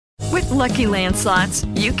Lucky Land Slots,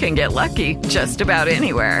 you can get lucky just about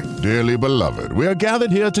anywhere. Dearly beloved, we are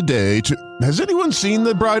gathered here today to... Has anyone seen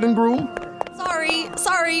the bride and groom?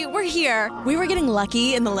 Sorry, we're here. We were getting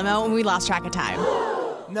lucky in the limo and we lost track of time.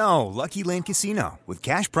 No, Lucky Land Casino, with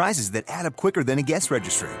cash prizes that add up quicker than a guest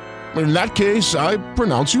registry. In that case, I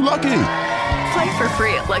pronounce you lucky. Play for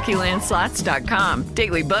free at LuckyLandSlots.com.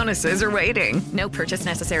 Daily bonuses are waiting. No purchase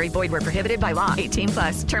necessary. Void where prohibited by law.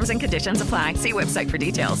 18+. Terms and conditions apply. See website for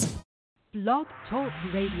details. Blog Talk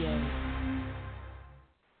Radio.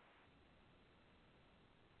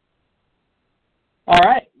 All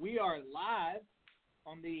right, we are live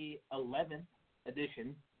on the 11th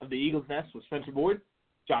edition of the Eagles Nest with Spencer Boyd,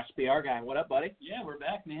 Josh PR guy. What up, buddy? Yeah, we're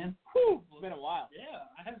back, man. Whew, it's been a while. Yeah,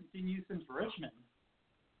 I haven't seen you since Richmond.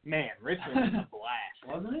 Man, Richmond was a blast.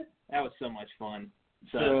 Wasn't it? That was so much fun.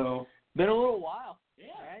 So been a little while.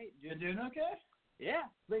 Yeah. Right? You doing okay? Yeah,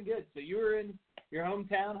 it's been good. So you were in your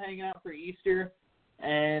hometown hanging out for Easter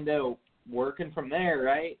and working from there,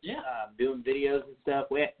 right? Yeah. Doing videos and stuff.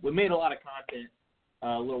 We made a lot of content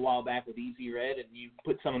a little while back with Easy Red, and you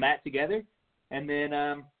put some of that together. And then,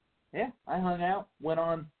 I hung out, went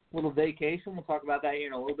on a little vacation. We'll talk about that here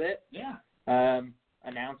in a little bit. Yeah.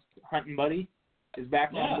 Announced Hunting Buddy is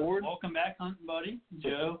back on board. Welcome back, Hunting Buddy,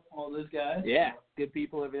 Joe, all those guys. Yeah, good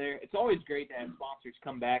people over there. It's always great to have sponsors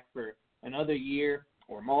come back for another year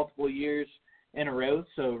or multiple years in a row,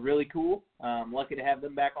 so really cool. Lucky to have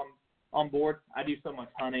them back on board. I do so much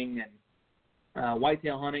hunting, and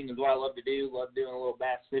whitetail hunting is what I love to do. Love doing a little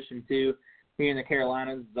bass fishing, too. Here in the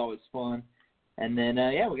Carolinas is always fun. And then,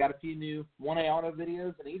 we got a few new 1A Auto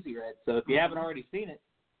videos and Easy Red, so if you haven't already seen it,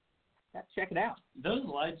 check it out. Those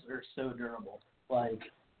lights are so durable. Like,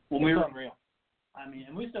 when we were unreal. I mean,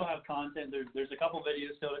 and we still have content. There's a couple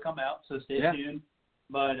videos still to come out, so stay tuned.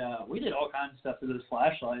 But we did all kinds of stuff with those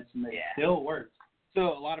flashlights, and they still work. So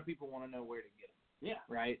a lot of people want to know where to get them.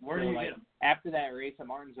 Yeah. Right? Where do you get them? After that race at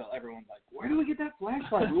Martinsville, everyone's like, where do we get that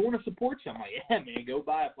flashlight? We want to support you. I'm like, yeah, man, go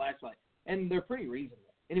buy a flashlight. And they're pretty reasonable.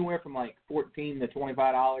 Anywhere from like $14 to $25.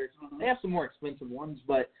 Mm-hmm. They have some more expensive ones,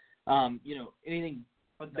 but, anything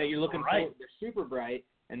that you're looking for, they're super bright.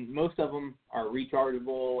 And most of them are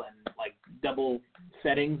rechargeable and like double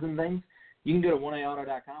settings and things. You can go to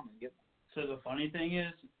 1AAuto.com and get them. So the funny thing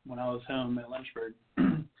is, when I was home at Lynchburg,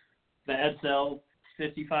 the Edsel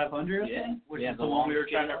 5500, which is the one we were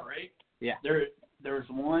trying to break. Yeah. There was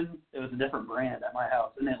one. It was a different brand at my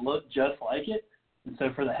house, and it looked just like it. And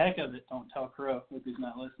so for the heck of it, don't tell Crow if he's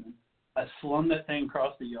not listening. I slung that thing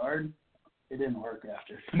across the yard. It didn't work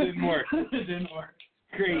after. It didn't work. It didn't work.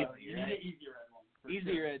 Crazy. So you need an Easy Red one.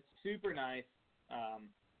 Easy Red, super nice.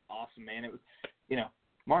 Awesome, man. It was,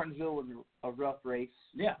 Martinsville was a rough race.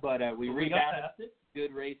 Yeah. But we rebounded.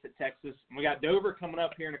 Good race at Texas. And we got Dover coming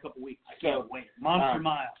up here in a couple weeks. I can't wait. Monster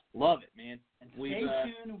Mile. Love it, man. And stay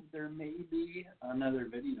tuned. There may be another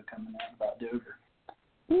video coming out about Dover.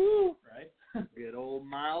 Woo! Right? Good old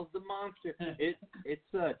Miles the Monster.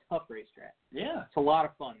 It's a tough racetrack. Yeah. It's a lot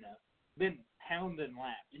of fun, though. Been hounding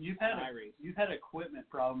laps. And you've had equipment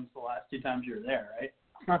problems the last 2 times you were there, right?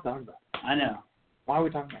 I'm not talking about it. I know. Why are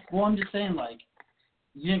we talking about it? Well, I'm just saying, like,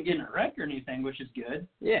 you didn't get in a wreck or anything, which is good.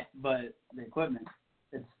 Yeah. But the equipment,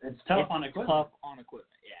 it's tough on equipment. Tough on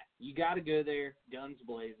equipment, yeah. You got to go there, guns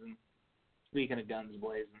blazing. Speaking of guns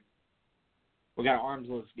blazing, we got an arms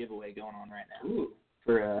list giveaway going on right now. Ooh.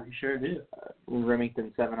 For you sure do.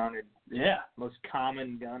 Remington 700. Yeah. Most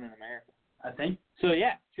common gun in America, I think. So,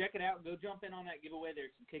 yeah, check it out. Go jump in on that giveaway.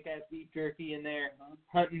 There's some kick-ass beef jerky in there.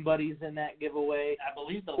 Hunting buddies in that giveaway. I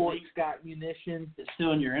believe the Fort link Scott munition. It's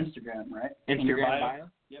still in your Instagram, right? Instagram your bio?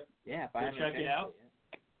 Yep. Yeah. Go check it out.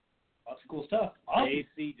 Yeah. Lots of cool stuff. Awesome. The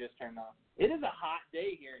AC just turned on. It is a hot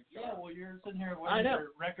day here in Charlotte. Yeah, well, you're sitting here wearing your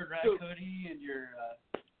Record Rack hoodie and your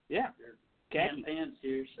pants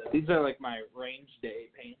here. So. These are like my range day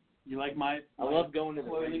pants. You like my I love going to the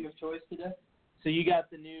clothing of choice today? So you got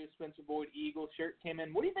the new Spencer Boyd Eagle shirt came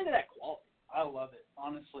in. What do you think of that quality? I love it.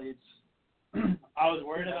 Honestly, it's I was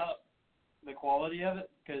worried about the quality of it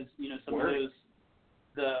because, some of those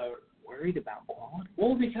worried about quality?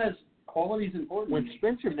 Well, because quality is important. When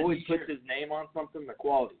Spencer Boyd puts his name on something, the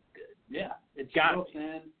quality's good. Yeah. It's got real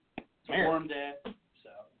thin. It's a warm day. So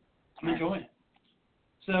I'm enjoying it.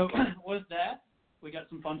 So with that, we got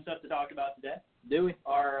some fun stuff to talk about today. Do we?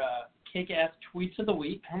 Our kick-ass tweets of the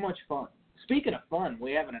week. How much fun? Speaking of fun,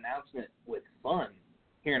 we have an announcement with fun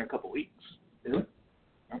here in a couple weeks. Do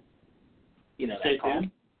we? You know Stay that call?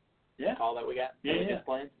 tuned. Yeah. Call that we got? Yeah. Just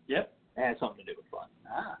playing? Yep. It has something to do with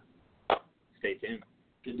fun. Stay tuned.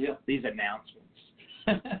 Good deal. These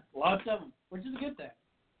announcements. Lots of them, which is a good thing.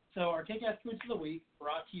 So our kick-ass tweets of the week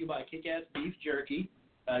brought to you by Kick-Ass Beef Jerky.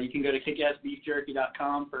 You can go to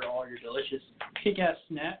kickassbeefjerky.com for all your delicious Kick-Ass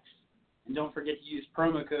snacks. And don't forget to use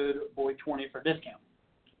promo code BOY20 for discount.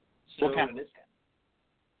 So, what kind of discount?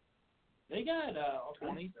 They got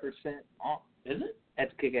 20% off. Is it?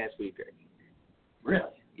 That's Kick-Ass Beef Jerky.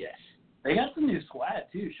 Really? Yes. They got some new swag,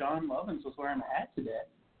 too. Sean Lovins was wearing a hat today.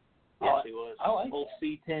 Yes, he was. I like Old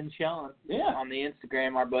C10 Sean. Yeah. On the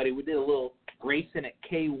Instagram, our buddy. We did a little racing at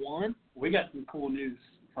K1. We got some cool news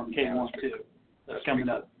from K1, too. That's coming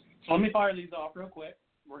cool. up. So let me fire these off real quick.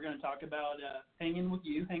 We're going to talk about hanging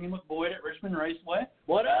with Boyd at Richmond Raceway.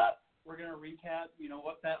 What up? We're going to recap,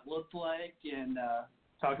 what that looked like and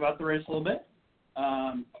talk about the race a little bit.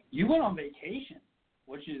 You went on vacation,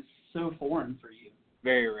 which is so foreign for you.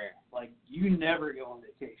 Very rare. Like, you never go on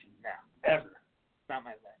vacation. No. Ever. It's not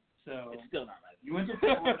my thing. So it's still not my thing. You went to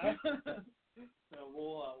Florida. So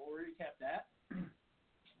we'll recap that.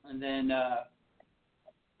 And then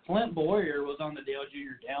Clint Bowyer was on the Dale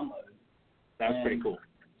Jr. download. That was pretty cool.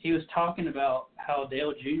 He was talking about how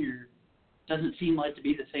Dale Jr. doesn't seem like to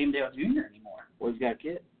be the same Dale Jr. anymore. Well, he's got a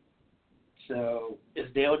kid. So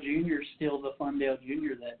is Dale Jr. still the fun Dale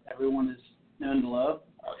Jr. that everyone is known to love?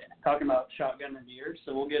 Oh, yeah. Talking about shotgun and beers,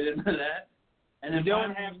 so we'll get into that. And then you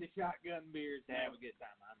don't have the shotgun beers to have a good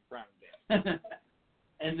time. I'm proud of that.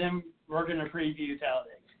 And then we're going to preview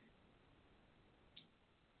Talladega.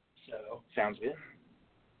 So sounds good.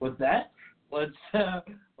 With that, let's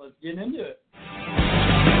get into it.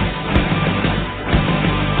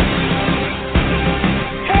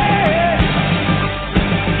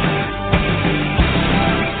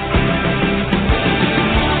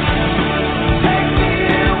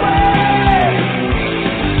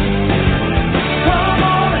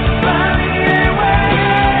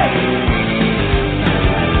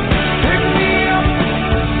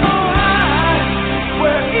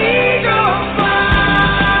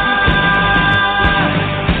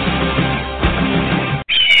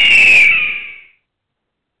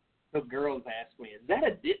 Girls ask me, is that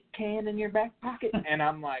a dip can in your back pocket? And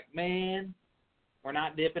I'm like, man, we're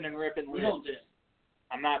not dipping and ripping lips. We don't dip.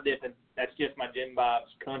 I'm not dipping. That's just my Jim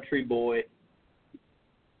Bob's country boy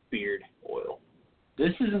beard oil.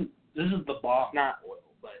 This is the bomb. It's not oil,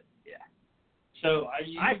 but yeah. So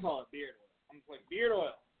I call it beard oil. I'm just like, beard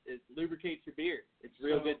oil. It lubricates your beard. It's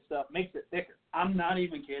real good stuff. Makes it thicker. I'm not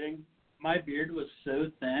even kidding. My beard was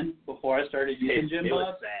so thin before I started using Jim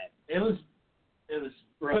Bob's. It was sad. It was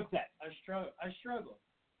rough. That. I struggled.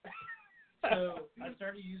 So I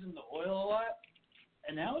started using the oil a lot,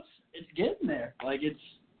 and now it's getting there. Like it's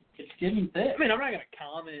getting thick. I mean, I'm not gonna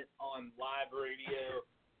comment on live radio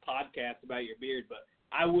podcasts about your beard, but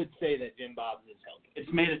I would say that Jim Bob's is helping.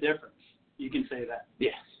 It's made a difference. You can say that.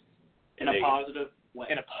 Yes. In a positive way.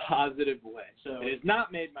 In a positive way. So it has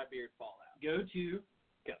not made my beard fall out. Go to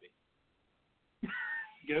Cubby.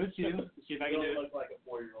 See if I can do it. Look like a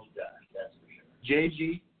 4-year-old guy. That's for sure.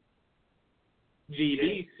 JG.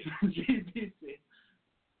 GBC.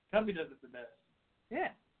 Cubby does it the best. Yeah.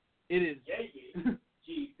 It is.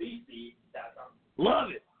 GBC.com. Love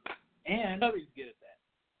it. And Cubby's good at that.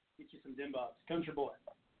 Get you some Jim Bob's. Country boy.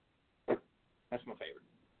 That's my favorite.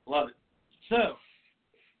 Love it. So,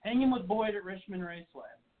 hanging with Boyd at Richmond Raceway.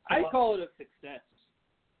 I call it a success.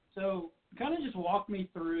 So, kind of just walk me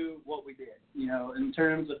through what we did, in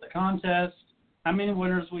terms of the contest, how many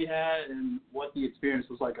winners we had, and what the experience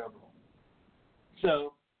was like overall.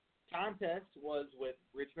 So, contest was with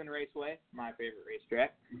Richmond Raceway, my favorite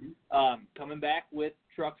racetrack. Mm-hmm. Coming back with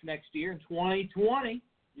trucks next year in 2020.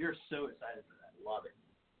 You're so excited for that. Love it.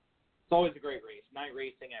 It's always a great race. Night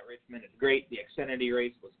racing at Richmond is great. The Xfinity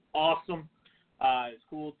race was awesome. It's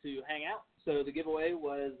cool to hang out. So the giveaway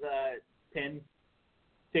was 10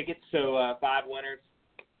 tickets. So 5 winners,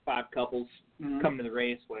 5 couples come to the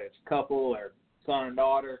race, whether it's a couple or son and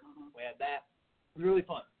daughter. We had that. It was really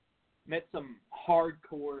fun. Met some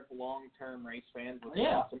hardcore long-term race fans. Which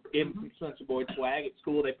was awesome. Gave them some Spencer Boyd swag. It's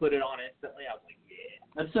cool. They put it on instantly. I was like, yeah.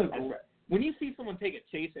 That's so cool. Right. When you see someone take a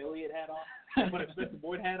Chase Elliott hat off, put a Spencer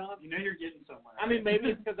Boyd hat on, you're getting somewhere. I mean, maybe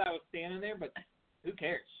it's because I was standing there, but who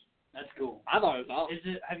cares? That's cool. I thought it was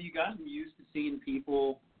awesome. Have you gotten used to seeing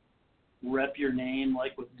people rep your name,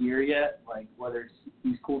 like, with gear yet? Like, whether it's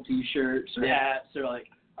these cool T-shirts or hats, or, like,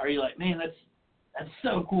 are you like, man, that's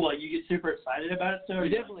so cool. Like, you get super excited about it. So you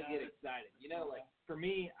definitely get excited. Like, for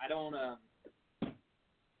me, I don't, I'm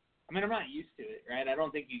not used to it, right? I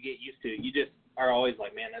don't think you get used to it. You just are always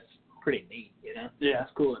like, man, that's pretty neat, Yeah.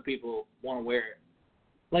 It's cool that people want to wear it.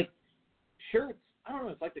 Like, shirts, I don't know,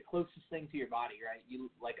 it's like the closest thing to your body, right? You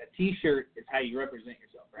like, a T-shirt is how you represent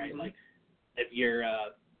yourself, right? Mm-hmm. Like, if you're,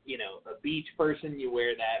 a beach person, you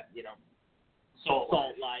wear that, Salt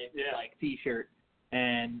Life, like, T-shirt.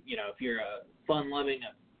 And, you know, if you're a fun-loving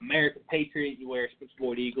American patriot, you wear a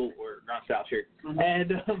Sport Eagle or Ground Style shirt. Mm-hmm.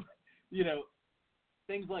 And, you know,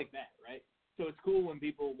 things like that, right? So it's cool when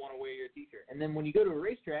people want to wear your T-shirt. And then when you go to a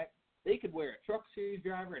racetrack, they could wear a Truck Series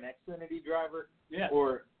driver, an Xfinity driver,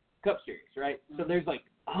 or Cup Series, right? Mm-hmm. So there's like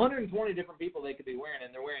 120 different people they could be wearing,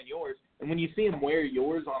 and they're wearing yours. And when you see them wear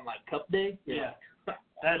yours on, like, Cup Day, like,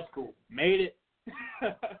 that's cool. Made it.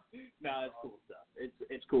 No, it's cool stuff.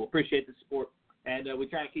 It's cool. Appreciate the support. And we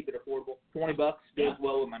try to keep it affordable. $20 goes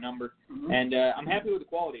well with my number. Mm-hmm. And I'm happy with the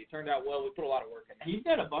quality. It turned out well. We put a lot of work in it. And you've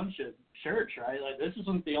got a bunch of shirts, right? Like, this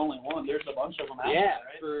isn't the only one. There's a bunch of them out there,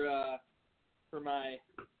 right? For my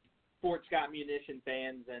Fort Scott Munition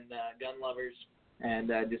fans and gun lovers and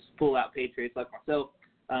just full-out patriots like myself,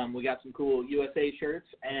 we got some cool USA shirts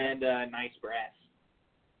and nice brass.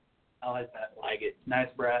 I like that. Like it. Nice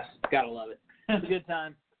brass. Gotta love it. It's a good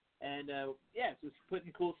time. And, it's just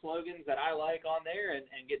putting cool slogans that I like on there and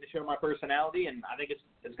getting to show my personality, and I think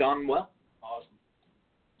it's gone well. Awesome.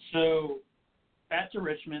 So, back to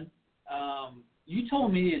Richmond. You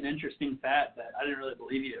told me an interesting fact that I didn't really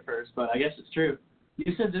believe you at first, but I guess it's true.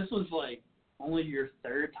 You said this was, like, only your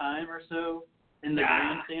third time or so in the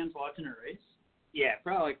grandstands watching a race? Yeah,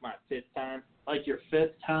 probably like my fifth time. Like your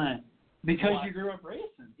fifth time. Because you grew up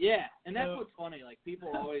racing. Yeah, and that's what's funny. Like,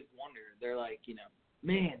 people always wonder. They're like, you know,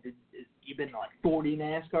 man, you been to like 40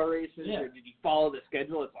 NASCAR races, or did you follow the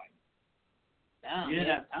schedule? It's like, no, you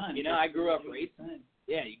didn't have time. You know, I grew up racing.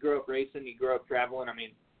 Yeah, you grew up racing. You grew up traveling. I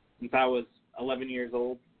mean, since I was 11 years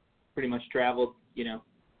old, pretty much traveled, you know,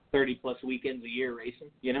 30-plus weekends a year racing.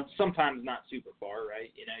 You know, sometimes not super far,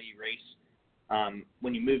 right? You know, you race.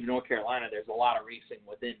 When you move to North Carolina, there's a lot of racing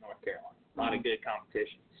within North Carolina, a lot of good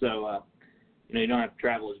competition. So, you know, you don't have to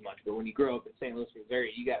travel as much. But when you grow up in St. Louis,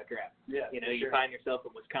 Missouri, you got to travel. Yeah, you know, you find yourself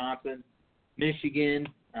in Wisconsin, Michigan,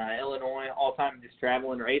 Illinois, all the time just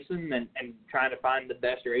traveling, racing, and trying to find the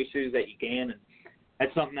best racers that you can. And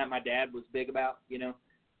that's something that my dad was big about, you know.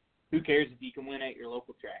 Who cares if you can win at your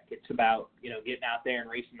local track? It's about, you know, getting out there and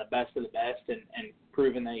racing the best of the best and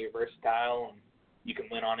proving that you're versatile and you can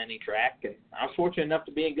win on any track. And I was fortunate enough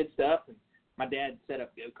to be in good stuff. And my dad set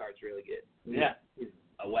up go-karts really good. He's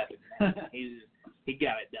a weapon. He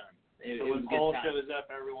got it done. So when Paul shows up,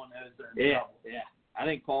 everyone knows they're in trouble. Yeah. I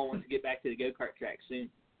think Paul wants to get back to the go-kart track soon.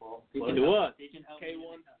 Well, he can do what? He can help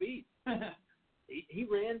K1 speed. he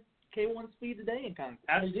ran K1 speed today in Congress.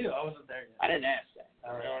 How did he do? I wasn't there yet. I didn't ask that.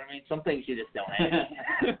 You know what I mean? Some things you just don't ask.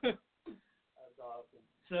 That's awesome.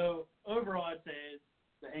 So, overall, I'd say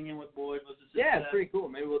the Hangin with Boyd was a success. Yeah, it's pretty cool.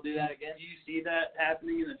 Maybe we'll do that again. Do you see that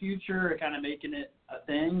happening in the future, or kind of making it a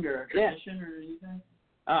thing or a tradition or anything?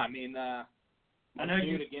 I mean, I know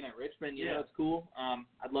you do it again at Richmond. You know, it's cool.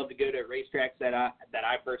 I'd love to go to racetracks that I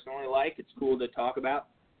personally like. It's cool to talk about.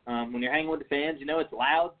 When you're hanging with the fans, you know it's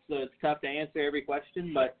loud, so it's tough to answer every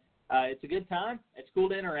question, but it's a good time. It's cool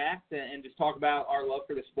to interact and just talk about our love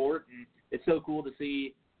for the sport, and it's so cool to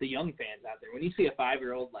see the young fans out there. When you see a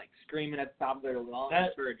 5-year-old like screaming at the top of their lungs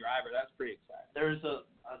for a driver, that's pretty exciting. There's a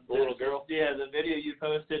little girl. Yeah, the video you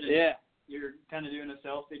posted. Yeah. You're kind of doing a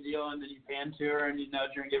selfie deal, and then you pan to her, and you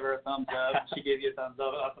nudge her and give her a thumbs up. She gave you a thumbs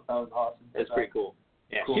up. I thought that was awesome. That's pretty cool.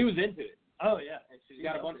 Yeah, cool. She was into it. Oh, yeah. And she's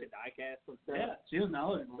got a bunch of die casts and stuff. Yeah, she was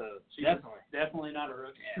knowledgeable. So she's definitely not a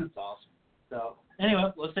rookie. Yeah, that's awesome. So,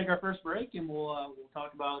 anyway, let's take our first break, and we'll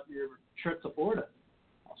talk about your trip to Florida.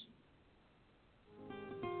 Awesome.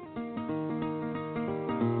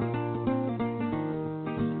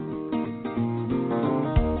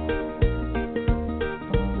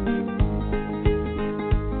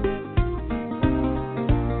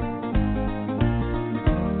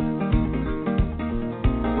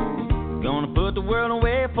 Put the world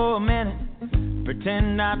away for a minute,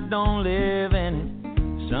 pretend I don't live in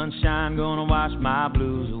it. Sunshine gonna wash my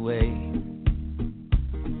blues away.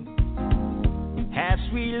 Had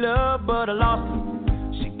sweet love, but I lost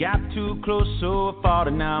it. She got too close, so I fought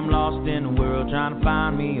it. Now I'm lost in the world, trying to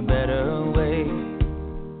find me a better way.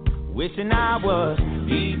 Wishing I was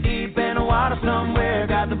deep, deep in the water somewhere.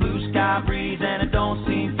 Got the blue sky breeze, and it don't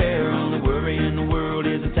seem fair. Only worry in the world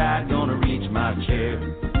is the tide gonna reach my chair.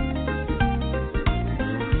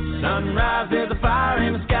 Sunrise, there's a fire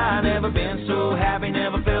in the sky. Never been so happy,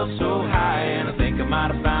 never felt so high. And I think I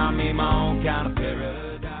might have found me my own kind of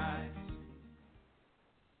paradise.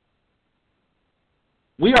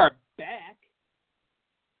 We are back,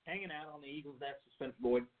 hanging out on the Eagles Nest Suspense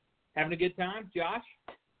Board, having a good time. Josh,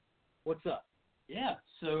 what's up? Yeah,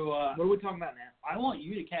 so what are we talking about now? I want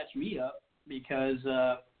you to catch me up because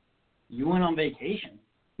you went on vacation.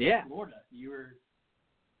 Yeah. In Florida. You were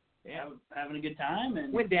having a good time.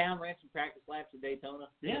 And went down, ran some practice laps at Daytona.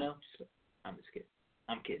 Yeah. You know? I'm just kidding.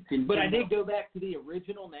 I'm kidding. But I did go back to the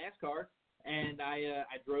original NASCAR, and I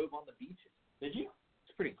drove on the beaches. Did you?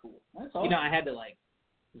 It's pretty cool. That's awesome. I had to, it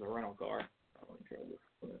was a rental car.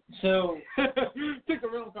 So, took the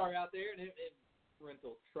rental car out there, and it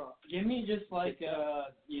rental truck. Give me just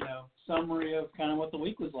summary of kind of what the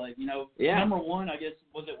week was like. Number one, I guess,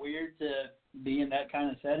 was it weird to be in that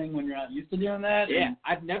kind of setting when you're not used to doing that? Yeah,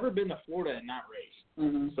 I've never been to Florida and not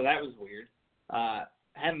raced, so that was weird.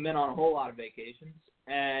 Haven't been on a whole lot of vacations,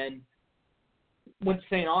 and went to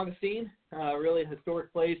St. Augustine, really a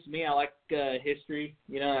historic place to me. I like history.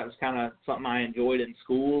 That was kind of something I enjoyed in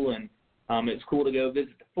school, and it was cool to go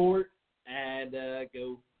visit the fort and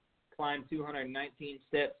go climb 219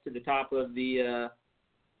 steps to the top of the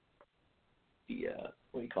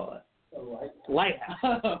what do you call it?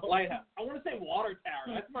 Lighthouse. Lighthouse. I want to say water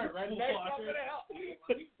tower. That's my redneck coming out.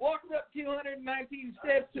 Walking up 219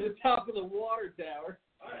 steps to the top of the water tower.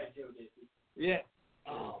 All right, Joe Dixie. Yeah.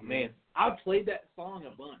 Oh, man. I played that song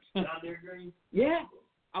a bunch. John Deere Green? Yeah.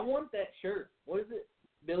 I want that shirt. What is it?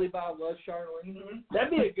 Billy Bob loves Charlene? Mm-hmm.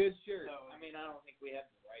 That'd be a good shirt. I mean, I don't think we have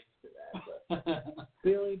the rights to that, but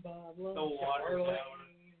Billy Bob loves Charlene.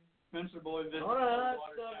 Spencer Boy visits the water tower.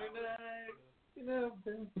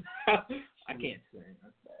 I can't sing.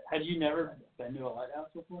 Had you never been to a lighthouse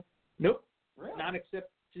before? Nope. Really? Not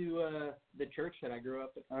except to the church that I grew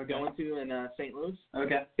up going to in St. Louis.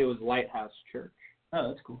 Okay. It was Lighthouse Church. Oh,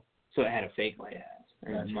 that's cool. So it had a fake lighthouse.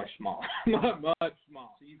 It was much smaller. Much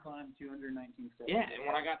smaller. So you climbed 219 steps. Yeah, and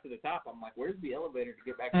when I got to the top, I'm like, where's the elevator to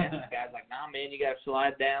get back down? The guy's like, nah, man, you got to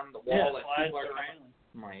slide down the wall. Yeah, people are around.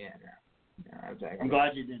 I'm like, yeah, exactly. I'm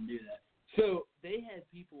glad you didn't do that. So they had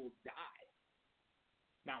people die.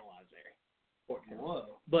 Not while I was there, fortunately.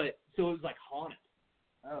 Whoa. But, so it was like haunted.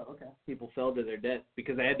 Oh, okay. People fell to their death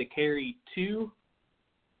because they had to carry 2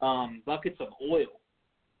 buckets of oil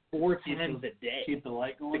 4 times a day. Keep the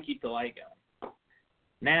light going? To keep the light going.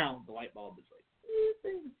 Now, the light bulb is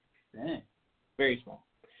dang. Very small.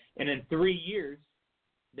 And in 3 years,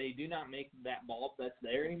 they do not make that bulb that's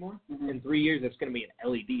there anymore. Mm-hmm. In 3 years, it's going to be an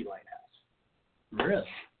LED lighthouse. Really?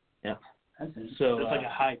 Yep. That's so it's like a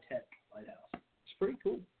high-tech lighthouse. It's pretty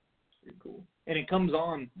cool. And it comes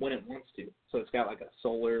on when it wants to. So it's got like a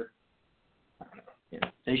solar, I don't know.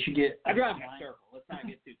 They should get... I drive in a circle. Let's not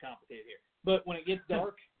get too complicated here. But when it gets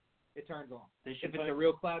dark, it turns on. If it's a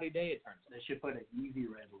real cloudy day, it turns on. They should put an UV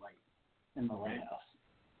red light in the lighthouse.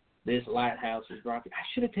 This lighthouse is rocking. I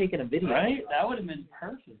should have taken a video. Right? That would have been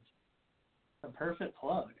perfect. A perfect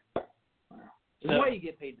plug. Wow. That's why you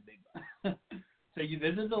get paid the big bucks. So you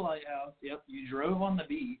visited the lighthouse. Yep. You drove on the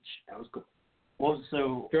beach. That was cool. Well,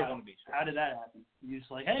 so on the beach. How did that happen? You just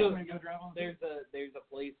like, hey, I'm going to go drive on the beach? There's a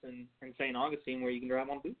place in St. Augustine where you can drive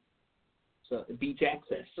on the beach. So beach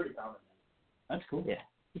access. It's pretty common. That's cool. Yeah.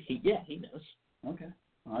 He knows. Okay.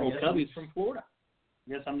 Well, old Cubby's from Florida.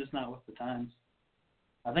 I guess I'm just not with the times.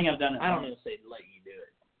 I think I've done it. I don't know if they'd let you do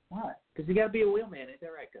it. Why? Because you got to be a wheelman. Ain't that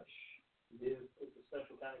right, Coach? You do. It's a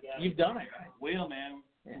special kind of guy. You've done it, right? Wheelman.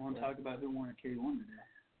 Yeah, I want to talk about who won at K1 today.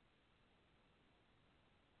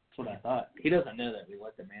 That's what I thought. He doesn't know that we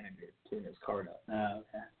let the manager tune his card up. Oh,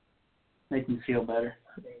 okay. Make me feel better.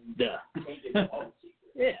 Duh.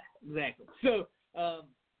 Yeah, exactly. So,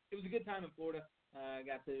 it was a good time in Florida.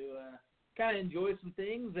 Got to kind of enjoy some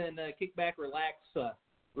things and kick back, relax,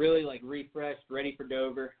 really like refreshed, ready for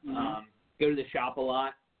Dover. Mm-hmm. Go to the shop a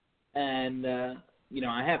lot, and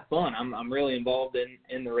I have fun. I'm really involved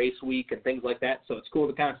in the race week and things like that. So it's cool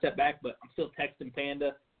to kind of step back, but I'm still texting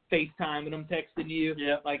Panda, FaceTiming him, texting you.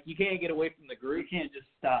 Yeah. Like you can't get away from the group. You can't just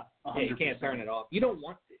stop. 100%. Yeah, you can't turn it off. You don't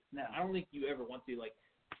want to. No, I don't think you ever want to. Like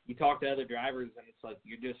you talk to other drivers, and it's like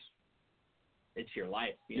you're just. It's your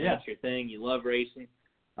life. It's your thing. You love racing.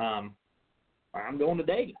 I'm going to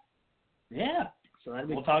DEGA. Yeah. So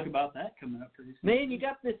we'll talk about that coming up pretty soon. Man, you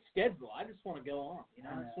got this schedule. I just want to go on.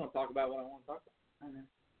 I just want to talk about what I want to talk about. I know.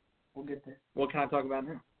 We'll get there. What can I talk about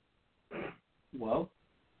now? Well,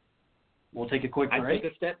 we'll take a quick break. I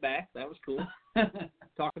took a step back. That was cool.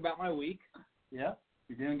 Talk about my week. Yeah,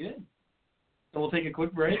 you're doing good. So we'll take a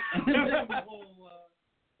quick break. And then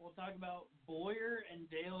we'll talk about Bowyer and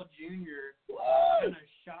Dale Jr. kind of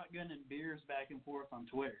shotgun and beers back and forth on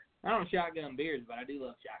Twitter. I don't shotgun beers, but I do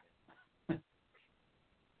love shotgun.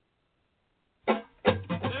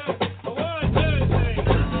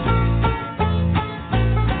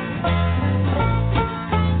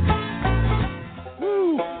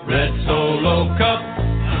 Red Solo Cup,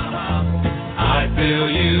 I fill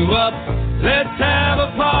you up. Let's have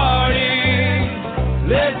a party.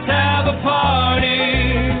 Let's have a party.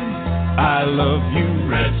 I love you,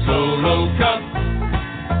 Red Solo Cup.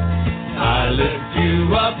 I lift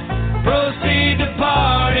you up. Proceed to party.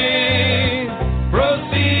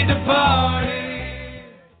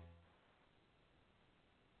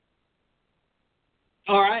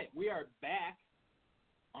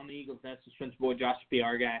 on the Eagles Nest with Spencer Boyd, Josh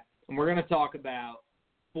PR guy, and we're going to talk about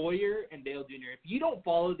Bowyer and Dale Jr. If you don't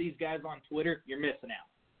follow these guys on Twitter, you're missing out.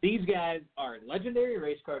 These guys are legendary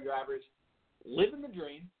race car drivers, living the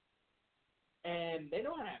dream, and they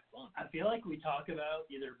know how to have fun. I feel like we talk about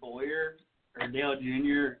either Bowyer or Dale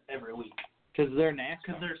Jr. every week. Because they're NASCAR.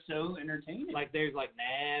 Because they're so entertaining. Like, there's, like,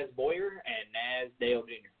 Naz Bowyer and Naz Dale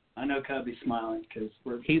Jr. I know Cubby's smiling because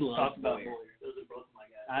he loves about Bowyer. Those are both my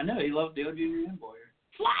guys. I know. He loves Dale Jr. and Bowyer.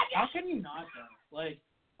 How can you not, though? Like,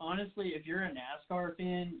 honestly, if you're a NASCAR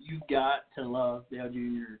fan, you've got to love Dale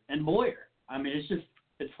Jr. and Bowyer. I mean,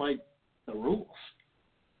 it's like the rules.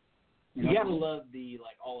 You got to love the,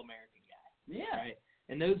 like, all-American guy. Yeah. Right?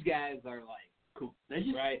 And those guys are, like, cool. They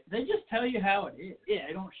just right? They just tell you how it is. Yeah,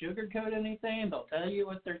 they don't sugarcoat anything. They'll tell you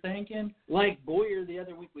what they're thinking. Like Bowyer the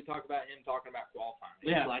other week, we talked about him talking about qualifying.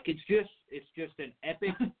 Yeah. It's like it's just an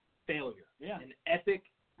epic failure. Yeah. An epic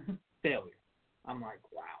failure. I'm like,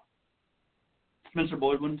 wow. Spencer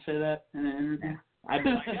Boyd wouldn't say that in an interview. I'd be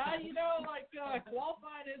like,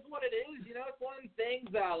 qualifying is what it is. It's one of the things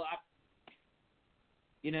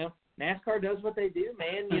NASCAR does what they do,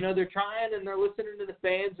 man. They're trying and they're listening to the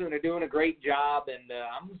fans and they're doing a great job, and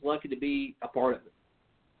I'm just lucky to be a part of it.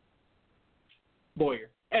 Bowyer,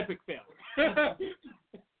 epic failure.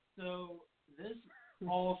 So this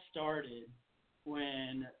all started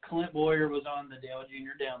when Clint Bowyer was on the Dale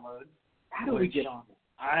Jr. download. How do we get on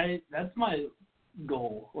it? That's my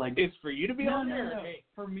goal. Like, it's for you to be on there? No.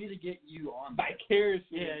 For me to get you on there.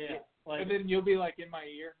 Vicariously. Yeah. Like, and then you'll be like in my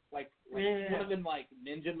ear, like one of them like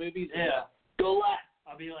ninja movies. Yeah. Go left.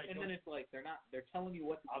 I'll be like, and then it's like they're telling you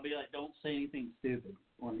what. I'll be like, don't say anything stupid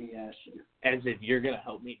when he asks you. As if you're gonna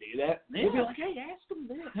help me do that. Yeah. You'll be like, hey, ask him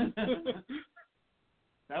this.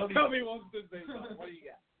 That would be. Tell me wants to say something. What do you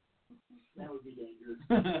got? That would be dangerous.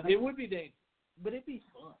 It would be dangerous, but it'd be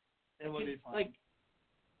fun. It would be fun. Like,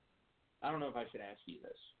 I don't know if I should ask you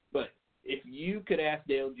this, but if you could ask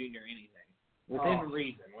Dale Jr. anything. Within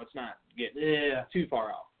reason, let's not get too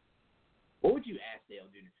far off. What would you ask Dale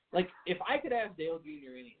Jr.? Like, if I could ask Dale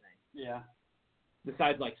Jr. anything,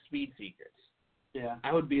 besides, like, speed secrets,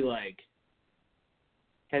 I would be like,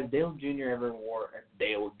 has Dale Jr. ever wore a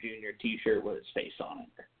Dale Jr. T-shirt with his face on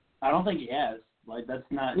it? I don't think he has. Like, that's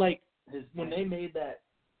not like his when they made that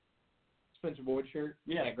Spencer Boyd shirt,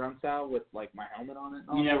 that grunt style with, like, my helmet on it.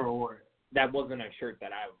 You never wore it. That wasn't a shirt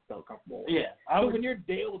that I felt comfortable with. Yeah. When you're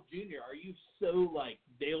Dale Jr., are you so, like,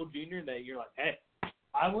 Dale Jr. that you're like, hey,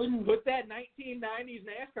 I wouldn't put that 1990s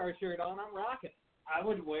NASCAR shirt on, I'm rocking. I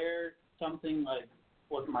would wear something, like,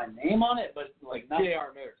 with my name on it, but, like, not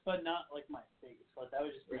JR Motors. But not, like, my face. Like, that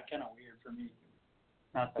would just be kind of weird for me.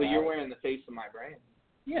 But you're wearing the face of my brand.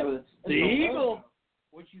 Yeah, but it's the Eagle,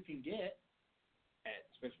 which you can get at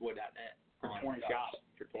SpencerBoyd.net for $20.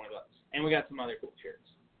 For $20. And we got some other cool shirts.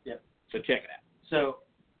 Yep. So check it out. So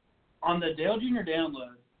on the Dale Jr.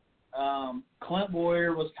 download, Clint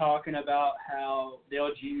Bowyer was talking about how Dale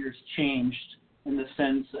Jr.'s changed in the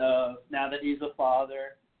sense of now that he's a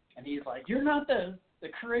father, and he's like, you're not the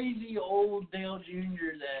crazy old Dale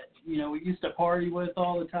Jr. that, we used to party with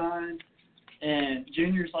all the time. And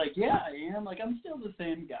Junior's like, yeah, I am. Like, I'm still the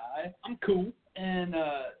same guy. I'm cool. And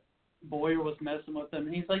Bowyer was messing with him,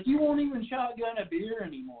 and he's like, you won't even shotgun a beer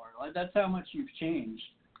anymore. Like, that's how much you've changed.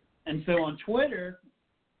 And so on Twitter,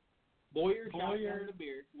 Bowyer shotgun a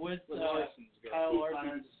beer with Kyle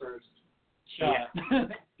Larson's first shot. Yeah.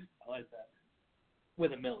 I like that.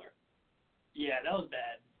 With a Miller. Yeah, that was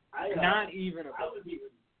bad. Not even a I was even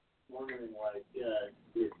wondering, like,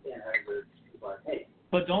 if Anheuser was like, hey.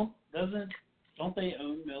 But don't they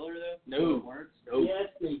own Miller, though? No. Yes,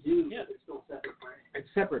 they do. Yeah. It's still separate brand. It's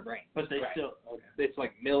separate brand. But they still. Okay. It's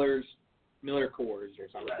like Miller Coors or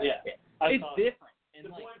something. Right. Yeah. It's different. And the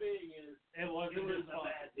point being is, it was a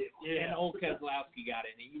bad deal. Yeah. And old Keselowski got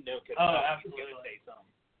in it. Keselowski's absolutely. going to say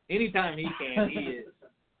something. Anytime he can, he is.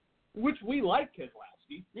 Which we like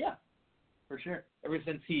Keselowski. Yeah, for sure. Ever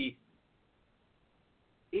since he's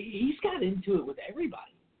got into it with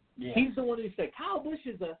everybody. Yeah. He's the one who said, Kyle Busch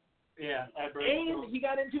is a... Yeah. And he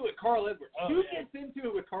got into it with Carl Edwards. Who gets into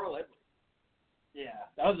it with Carl Edwards? Yeah,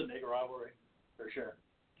 that was a big rivalry, for sure.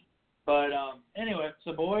 But anyway,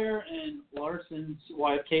 so Bowyer and Larson's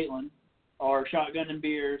wife, Caitlin, are shotgunning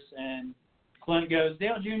beers, and Clint goes,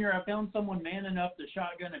 Dale Jr., I found someone man enough to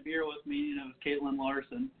shotgun a beer with me, and it was Caitlin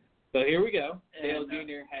Larson. So here we go. Dale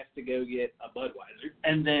Jr. has to go get a Budweiser.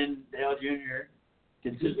 And then Dale Jr.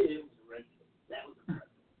 gets his...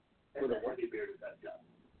 That was a heavy beer to that job.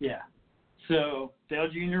 Yeah. So Dale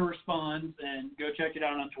Jr. responds, and go check it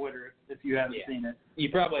out on Twitter if you haven't seen it. You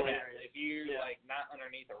probably have. If you're like not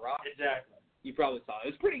underneath a rock. Exactly. You probably saw it.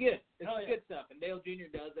 It was pretty good. It's good stuff. And Dale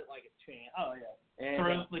Jr. does it like a champ. Oh, yeah. And,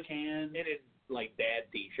 throws the can. In his, like, dad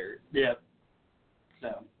T-shirt. Yep.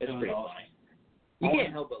 So, it's pretty awesome. funny. You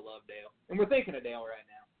can't help but love Dale. And we're thinking of Dale right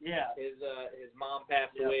now. Yeah. His mom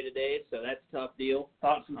passed away today, so that's a tough deal.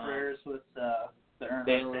 Thoughts and prayers with the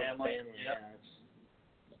Dale family. Yeah,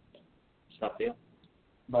 it's a tough deal.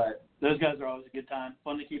 But those guys are always a good time.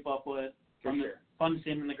 Fun to keep up with. For sure. Fun to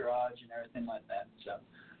see them in the garage and everything like that. So,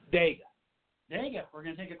 DEGA. We're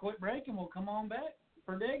going to take a quick break, and we'll come on back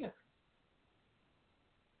for DEGA.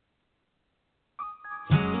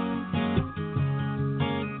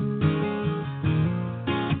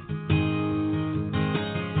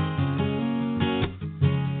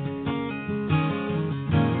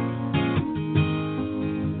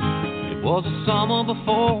 It was the summer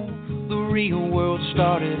before the real world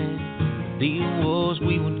started, and the deal was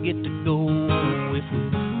we would get to go if we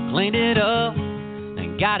cleaned it up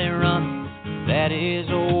and got it running. That is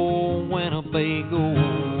old Winnebago,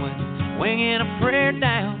 and swinging a prayer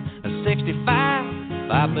down a 65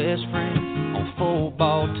 by best friend on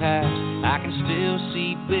football ties. I can still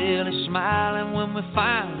see Billy smiling when we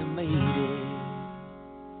finally made it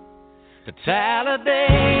to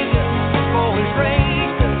Talladega. Boys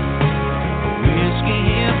raised us, whiskey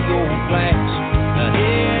and gold glass. The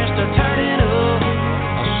here's to turning up,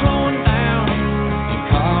 slowing down in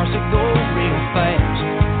cars that go real fast.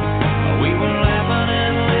 We were laughing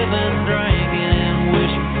and living, drinking and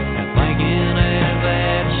wishing and thinking as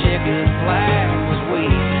that checkered flag was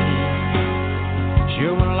waving.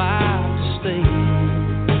 Sure would like to stay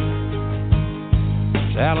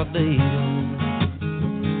Talladega.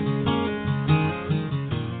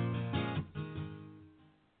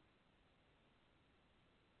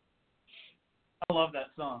 I love that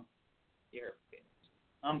song. You're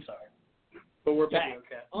I'm sorry. But we're back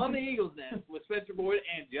on the Eagles Nest with Spencer Boyd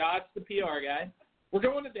and Josh, the PR guy. We're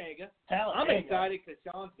going to DEGA. I'm excited because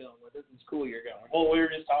Sean's going with us. It's cool you're going. Well, we were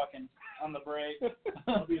just talking on the break.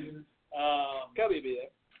 Cubby will be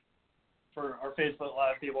there. For our Facebook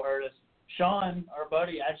Live people heard us. Sean, our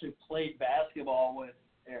buddy, actually played basketball with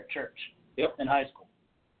Eric Church in high school.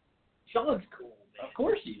 Sean's cool, man. Of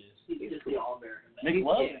course he is. He's just the All-American. Nick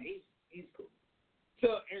loves him. He's cool.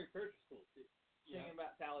 So Eric Church is cool, too. Singing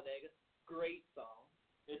about Talladega. Great song.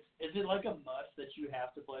 Is it like a must that you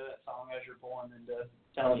have to play that song as you're pulling into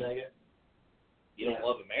Talladega? You don't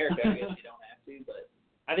love America, I guess you don't have to, but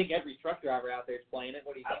I think every truck driver out there is playing it.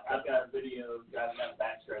 What do you think? I've got a video driving down the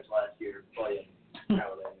backstretch last year playing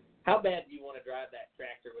Talladega. How bad do you want to drive that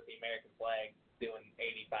tractor with the American flag doing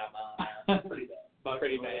 85 miles an hour? Pretty bad.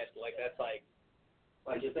 Pretty bad. Like, that's like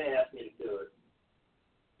if they asked me to do it,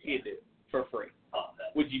 you'd do it for free. Oh,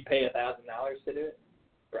 would you pay $1,000 to do it?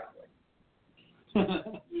 Probably.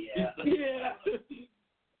 Yeah. Yeah.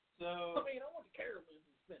 So I mean, I want to care if we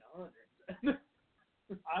spend $100.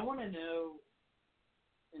 I want to know,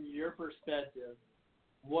 in your perspective,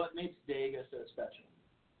 what makes DEGA so special?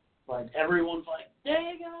 Like, everyone's like,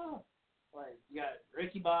 DEGA! Like, you got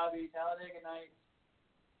Ricky Bobby, Talladega Nights,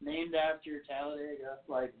 named after Talladega.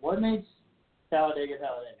 Like, what makes Talladega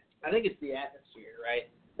Talladega? I think it's the atmosphere, right?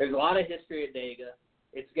 There's a lot of history at DEGA.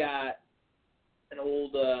 It's got an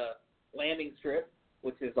old landing strip,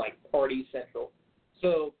 which is like party central.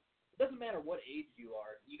 So it doesn't matter what age you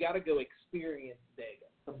are, you got to go experience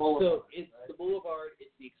DEGA. The boulevard. So it's the boulevard,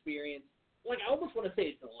 it's the experience. Like, I almost want to say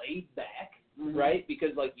it's laid back, right?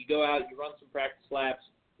 Because, like, you go out, you run some practice laps.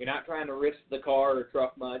 You're not trying to risk the car or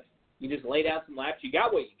truck much. You just lay down some laps. You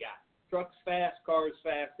got what you got. Truck's fast, car's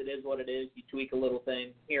fast. It is what it is. You tweak a little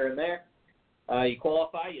thing here and there. You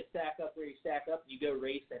qualify, you stack up where you stack up, and you go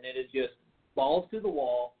race, and it is just balls to the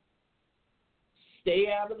wall. Stay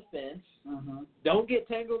out of the fence. Don't get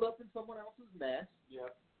tangled up in someone else's mess.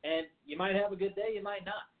 Yep. And you might have a good day, you might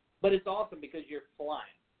not. But it's awesome because you're flying.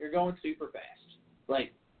 You're going super fast.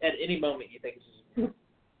 Like, at any moment you think it's just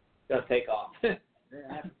going to take off.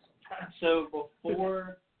 So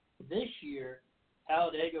before this year,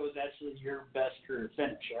 Talladega was actually your best career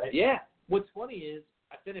finish, right? Yeah. What's funny is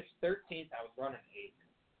I finished 13th. I was running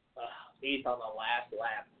 8th on the last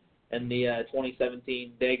lap in the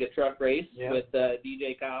 2017 DEGA truck race with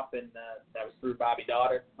DJ Kopp, and that was through Bobby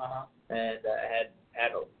Daughter. And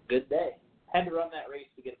had a good day. Had to run that race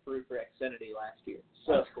to get approved for Xfinity last year.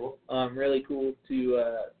 So that's cool. Really cool to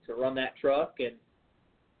run that truck, and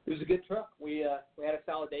it was a good truck. We had a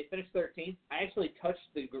solid day. Finished 13th. I actually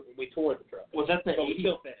we tore the truck. Was that the 80? We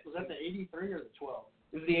still finished. Was that the 83 or the 12?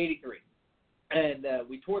 It was the 83. And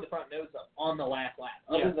we tore the front nose up on the last lap.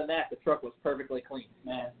 Other than that, the truck was perfectly clean.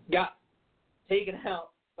 Man. Got taken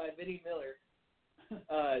out by Vinnie Miller,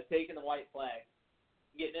 taking the white flag.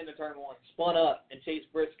 getting into turn 1, spun up and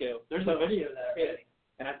chased Briscoe. There's a video of that. Crazy.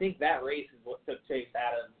 And I think that race is what took Chase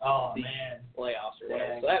out of the playoffs or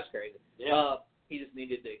whatever. So that's crazy. Yeah. He just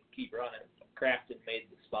needed to keep running. Crafton made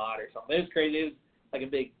the spot or something. It was crazy. It was like a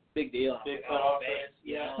big deal. Big cutoff race.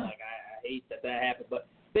 You know, like I hate that happened, but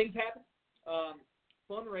things happen.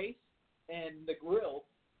 Fun race, and the grill,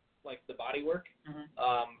 like the bodywork,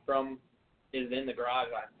 from is in the garage.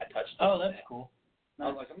 I touched it. Oh, that's cool. I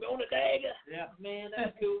was like, I'm going to DEGA. Yeah. Man,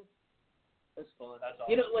 that's cool. That's fun. That's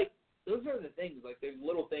awesome. You know, like, those are the things. Like, there's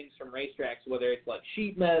little things from racetracks, whether it's like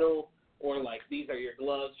sheet metal or like these are your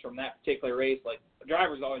gloves from that particular race. Like, the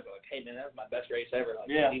driver's always like, hey, man, that was my best race ever. Like,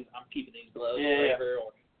 I'm keeping these gloves forever.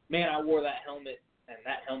 Or, man, I wore that helmet, and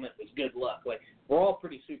that helmet was good luck. Like, we're all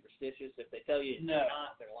pretty superstitious. If they tell you they're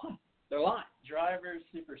not, they're lying. They're lying. Drivers,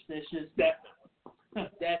 superstitious.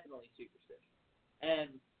 Definitely superstitious.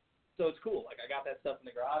 And so it's cool. Like, I got that stuff in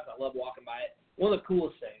the garage. I love walking by it. One of the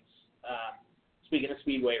coolest things, speaking of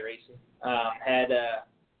speedway racing, had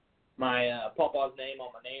my Pawpaw's name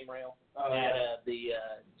on my name rail at the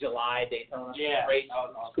July Daytona race.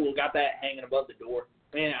 That was cool. Got that hanging above the door.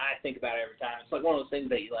 Man, I think about it every time. It's like one of those things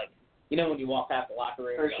that you like, you know, when you walk past the locker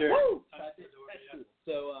room. For sure. Woo! That's cool.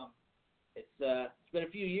 So it's been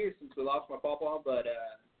a few years since we lost my Pawpaw, but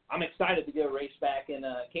I'm excited to go race back in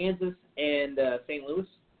Kansas and St. Louis.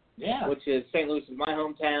 Yeah. Which is St. Louis is my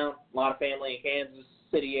hometown. A lot of family in Kansas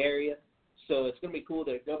City area. So it's going to be cool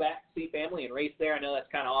to go back, see family, and race there. I know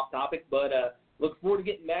that's kind of off topic, but look forward to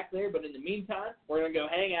getting back there. But in the meantime, we're going to go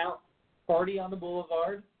hang out, party on the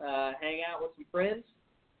boulevard, hang out with some friends,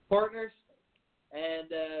 partners, and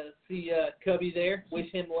see Cubby there.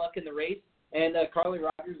 Wish him luck in the race. And Carly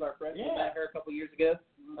Rogers, our friend, we met her a couple years ago.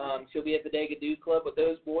 She'll be at the DEGA Dude Club with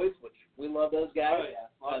those boys, which we love those guys.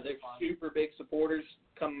 Oh, yeah. They're super big supporters,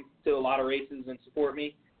 come to a lot of races and support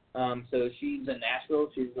me. So she's in Nashville.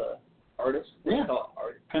 She's a artist. Yeah.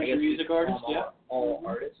 Country music artist, all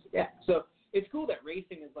artists. Yeah. So it's cool that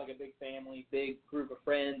racing is like a big family, big group of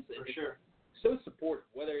friends. For sure. So supportive,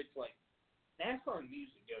 whether it's like NASCAR and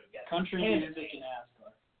music go together. Country music and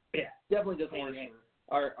NASCAR. Yeah, definitely does hand in hand.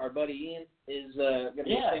 Our buddy Ian is going to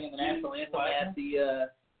be singing the national anthem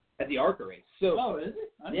at the ARCA race. So, is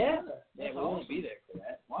it? I didn't know that. Yeah, we won't be there for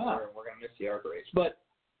that. Wow. We're going to miss the ARCA race. But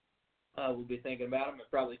we'll be thinking about him and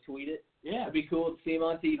probably tweet it. Yeah. It'd be cool to see him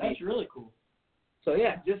on TV. That's really cool. So,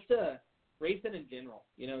 yeah, just racing in general.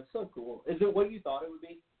 You know, it's so cool. Is it what you thought it would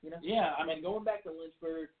be? You know? Yeah. I mean, going back to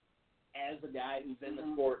Lynchburg as a guy who's in the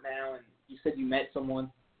sport now, and you said you met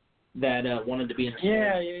someone that wanted to be in the sport.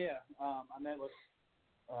 Yeah. I met with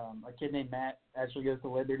a kid named Matt, actually goes to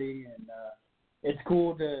Liberty, and it's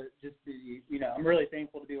cool to just be, you know, I'm really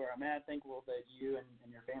thankful to be where I'm at, thankful that you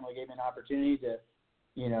and your family gave me an opportunity to,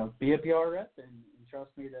 you know, be a PR rep and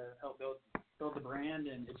trust me to help build the brand,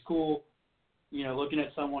 and it's cool, you know, looking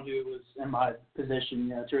at someone who was in my position,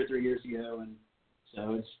 you know, 2 or 3 years ago, and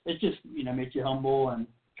so it's just, you know, makes you humble and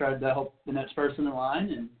try to help the next person in line,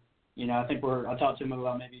 and, you know, I think I talked to him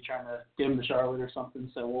about maybe trying to get him to Charlotte or something,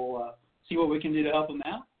 so we'll see what we can do to help him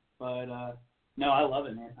out. But, no, I love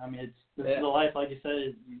it, man. I mean, this is the life, like you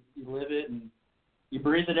said, you live it and you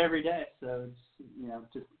breathe it every day. So it's, you know,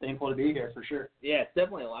 just thankful to be here for sure. Yeah, it's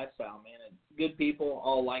definitely a lifestyle, man. And good people,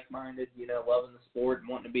 all like-minded, you know, loving the sport and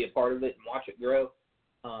wanting to be a part of it and watch it grow.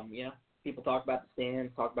 You know, people talk about the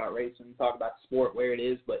stands, talk about racing, talk about the sport where it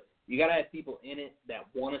is, but you got to have people in it that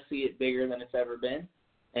want to see it bigger than it's ever been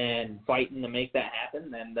and fighting to make that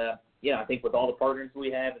happen. And, yeah, I think with all the partners we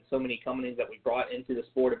have and so many companies that we brought into the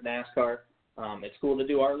sport of NASCAR, it's cool to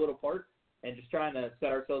do our little part and just trying to set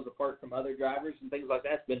ourselves apart from other drivers and things like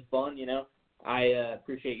that. It's been fun, you know. I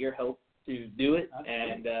appreciate your help to do it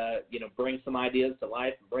and, you know, bring some ideas to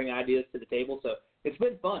life and bring ideas to the table. So it's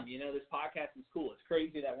been fun. You know, this podcast is cool. It's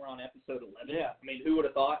crazy that we're on episode 11. Yeah. I mean, who would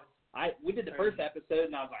have thought? We did the first episode,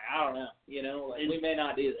 and I was like, I don't know. You know, like, we may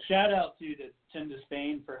not do this. Shout out to Tim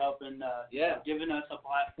Despain for helping, giving us a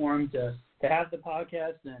platform to have the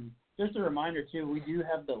podcast. And just a reminder, too, we do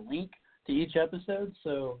have the link to each episode.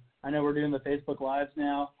 So I know we're doing the Facebook Lives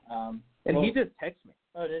now. He just texted me.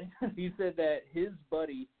 Oh, did he? He said that his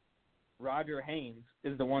buddy, Roger Haynes,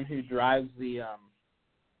 is the one who drives the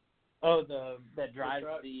tractor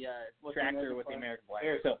with the American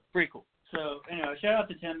flag. So, pretty cool. So, anyway, shout out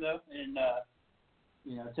to Tim, though, and,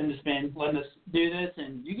 you know, Tim Despain letting us do this.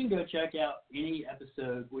 And you can go check out any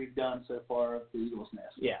episode we've done so far of the Eagles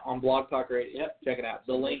Nest. Yeah, on Blog Talk Radio. Yep. Check it out.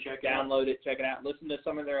 The link, download it, check it out. Listen to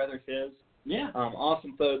some of their other shows. Yeah.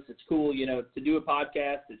 Awesome folks. It's cool, you know, to do a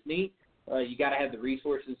podcast. It's neat. You got to have the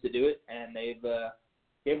resources to do it, and they've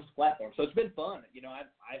gave us a platform. So it's been fun. You know,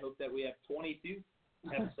 I hope that we have 22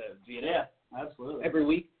 episodes, you know. Yeah. Absolutely. every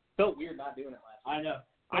week. Felt weird not doing it last week. I know.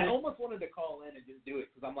 I almost wanted to call in and just do it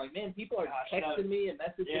because I'm like, man, people are texting me and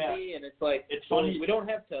messaging me, and it's like, it's funny. We don't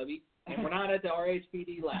have Tubby, and we're not at the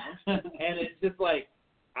RHPD lounge, and it's just like,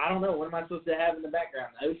 I don't know, what am I supposed to have in the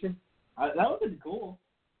background? The ocean? That would have been cool.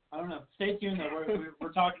 I don't know. Stay tuned, though.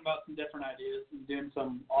 We're talking about some different ideas and doing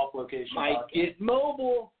some off-location Might get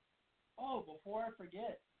mobile. Oh, before I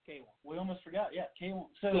forget, K1. We almost forgot. Yeah, K1.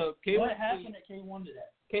 So K1 what happened at K1 today?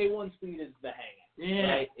 K1 Speed is the Hangin.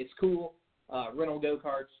 Yeah. Right? It's cool. Rental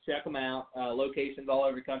go-karts. Check them out. Locations all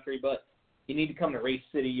over the country. But you need to come to Race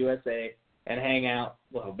City, USA, and hang out,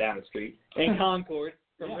 well, down the street, in Concord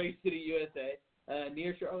from Race City, USA,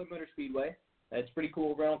 near Charlotte Motor Speedway. It's pretty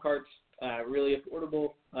cool. Rental karts, really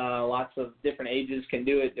affordable. Lots of different ages can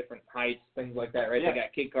do it, different heights, things like that, right? Yeah. They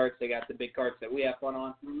got kid karts. They got the big karts that we have fun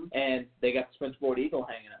on. And they got the Spencerboard Eagle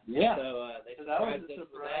hanging up. Yeah. So they surprised us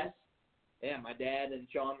with that. Yeah, my dad and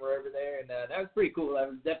Sean were over there, and that was pretty cool. That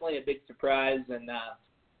was definitely a big surprise, and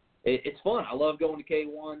it's fun. I love going to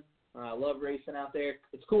K1. I love racing out there.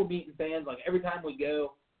 It's cool meeting fans. Like, every time we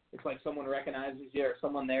go, it's like someone recognizes you or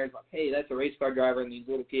someone there is like, hey, that's a race car driver, and these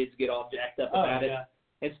little kids get all jacked up about it.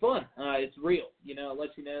 It's fun. It's real. You know, it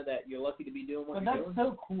lets you know that you're lucky to be doing what you're doing. That's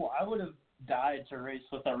so cool. I would have died to race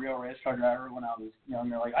with a real race car driver when I was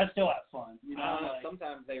younger. Like, I still have fun. You know,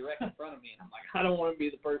 sometimes they wreck in front of me, and I'm like, I don't want to be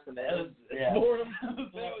the person that is for them.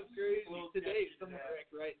 That was crazy. Today, someone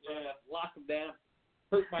wrecked right in front of me, locked them down,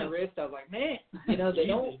 hurt my wrist. I was like, man, you know, they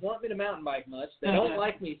don't want me to mountain bike much. They don't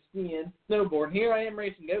like me skiing, snowboarding. Here I am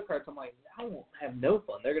racing go-karts. I'm like, I won't have no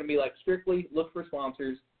fun. They're going to be like, strictly look for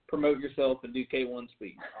sponsors, promote yourself, and do K1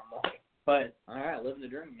 Speed. I'm like, but, all right, living the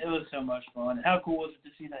dream. It was so much fun. How cool was it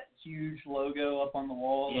to see that huge logo up on the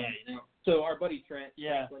wall? Yeah, you know. So our buddy Trent.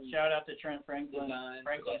 Yeah, shout out to Trent Franklin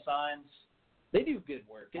Signs. They do good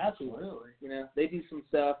work. It's absolutely. Cool. You know, they do some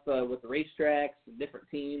stuff with the racetracks and different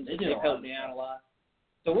teams. They've helped me out a lot.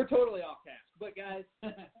 So we're totally off task. But, guys,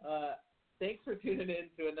 thanks for tuning in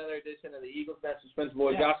to another edition of the Eagles Best Suspense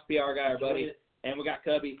Boy. Josh, PR guy, our buddy. And we got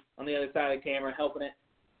Cubby on the other side of the camera helping it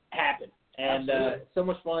happen. And so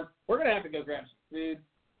much fun. We're going to have to go grab some food.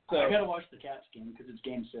 So I got to watch the Cats game because it's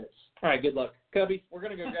game 6. All right, good luck. Cubby, we're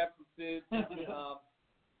going to go grab some food.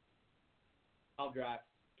 I'll drive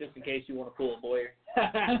just in case you want to pull a Bowyer.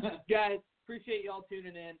 Guys, appreciate y'all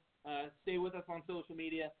tuning in. Stay with us on social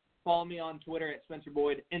media. Follow me on Twitter at Spencer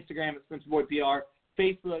Boyd, Instagram at Spencer Boyd PR,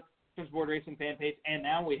 Facebook, Spencer Boyd Racing fan page, and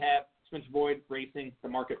now we have Spencer Boyd Racing, the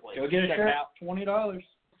marketplace. Go get a shirt. It out. $20. It's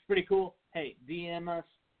pretty cool. Hey, DM us.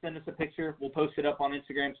 Send us a picture. We'll post it up on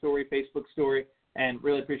Instagram story, Facebook story, and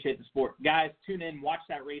really appreciate the support. Guys, tune in. Watch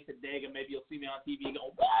that race at DEGA. Maybe you'll see me on TV and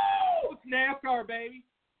go, whoa, it's NASCAR, baby.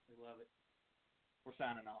 We love it. We're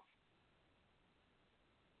signing off.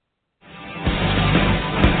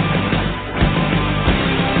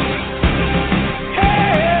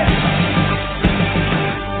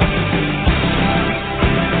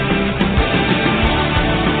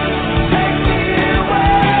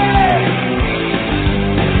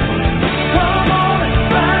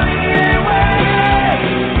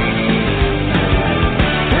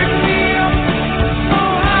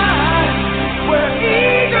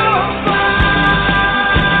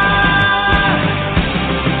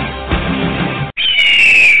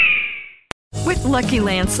 Lucky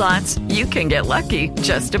Land Slots, you can get lucky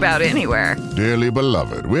just about anywhere. Dearly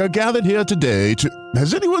beloved, we are gathered here today to...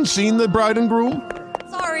 Has anyone seen the bride and groom?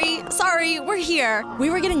 Sorry, we're here. We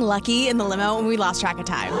were getting lucky in the limo and we lost track of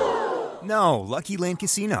time. No, Lucky Land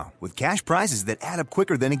Casino, with cash prizes that add up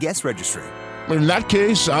quicker than a guest registry. In that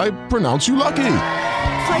case, I pronounce you lucky.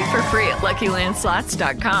 Play for free at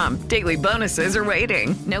LuckyLandSlots.com. Daily bonuses are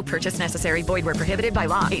waiting. No purchase necessary. Void where prohibited by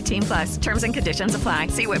law. 18+. Terms and conditions apply.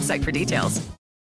 See website for details.